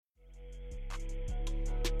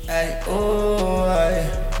Ay, oh, ay,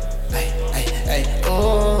 ay, ay,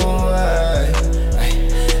 oh, ay,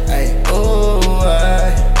 ay, oh,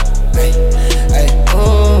 ay, ay,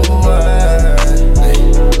 oh, ay,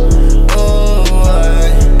 oh,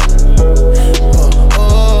 ay,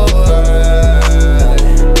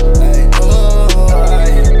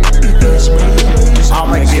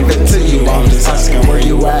 I'ma give it to you, I'm just asking where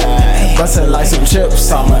you at. Bustin' like some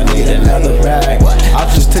chips, I'ma need another bag. I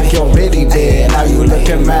just took your bitty bed, now you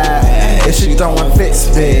looking mad. If she throwing fits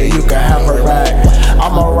big, you can have her back.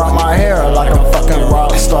 I'ma rock my hair like a fucking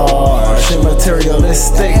rock star. She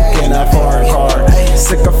materialistic in that foreign car.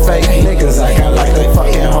 Sick of fake niggas acting like they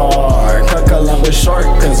fucking hard. Cut Columbus short,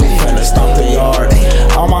 cause we finna stomp the yard.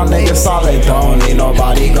 All my niggas solid, don't need no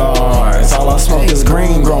bodyguards. All I smoke is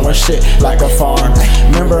green, growing shit like a farm.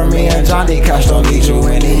 Remember me and Johnny Kash, don't need you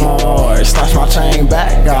anymore. Snatch my chain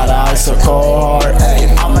back, got an icicle heart.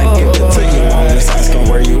 I'ma give it to you, I'm just asking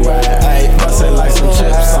where you at. Bustin' like some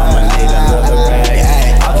chips, I'ma need another bag.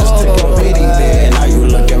 I just took your bitty bed, now you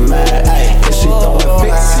looking mad. If she throwing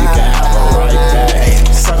fits, you can have her right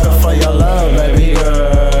back. Sucker for your love, baby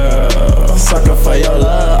girl. Sucker for your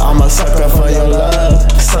love, I'm a sucker for your love.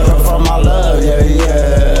 Sucker for my love, yeah,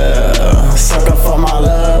 yeah. Sucker for my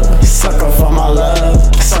love, sucker for my love.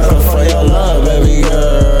 Sucker for your love, baby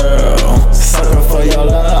girl. Sucker for your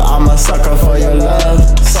love, I'm a sucker for your love.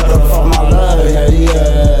 Sucker for my love, yeah,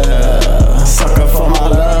 yeah. Sucker for my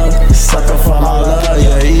love, sucker for my love,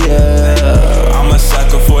 yeah, yeah. I'm a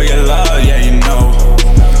sucker for your love, yeah, you know.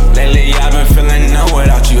 Lately I've been feeling no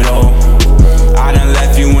without you though. I done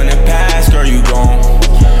left you in the past, girl, you gone.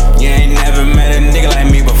 You ain't never met a nigga like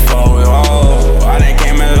me before. Oh, I done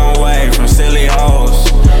came a long way from silly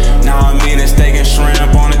hoes. Now I'm eating steak and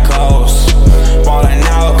shrimp on the coast. Ballin'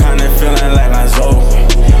 out, kinda feeling like Lazo.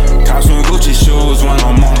 Cop some Gucci shoes when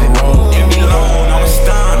I'm on the road. Leave me alone, I'm a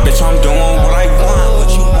stunt, bitch, I'm doing what I want.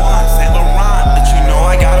 What you want, Saint Laurent, bitch, you know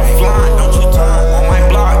I got a fly. Don't you turn on my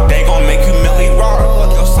block, they gon' make you Millie Rock.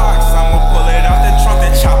 Fuck your socks, I'ma pull it out the trunk, the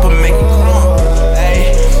chopper make you crumb.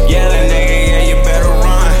 Ayy, yelling nigga, yeah, you better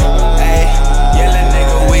run. Ayy, yelling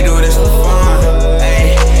nigga, we do this for fun.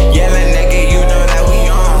 Ayy, yelling nigga, you know that we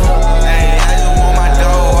on. Ayy, I just want my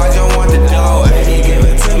dough, I just want the dough. Baby, give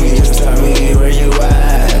it to me, just tell me where you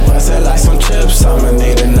at. Bustin' like some chips, I'ma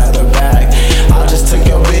need another bag. I just took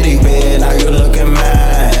your bitty bed, now you looking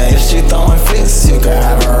mad. If she throwing fits, you can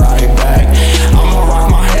have her right back. I'ma rock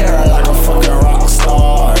my hair like a fucking rock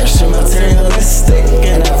star. She materialistic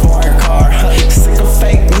in that foreign car. Sick of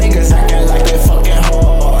fake niggas acting like they fucking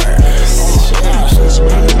hard.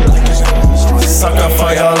 Sucker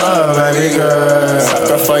for your love, baby girl.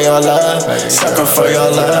 Sucker for your love, sucker for your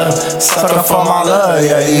love. Sucker for my love,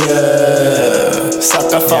 yeah, yeah.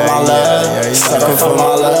 Sucker for my love, sucker for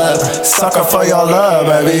my love. Sucker for your love,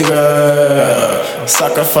 baby girl.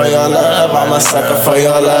 Sucker for your love, I'm a sucker for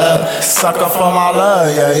your love. Sucker for my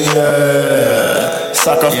love, yeah, yeah.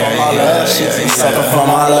 Sucker for my love, sucker for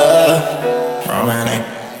my love.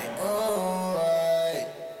 Romantic.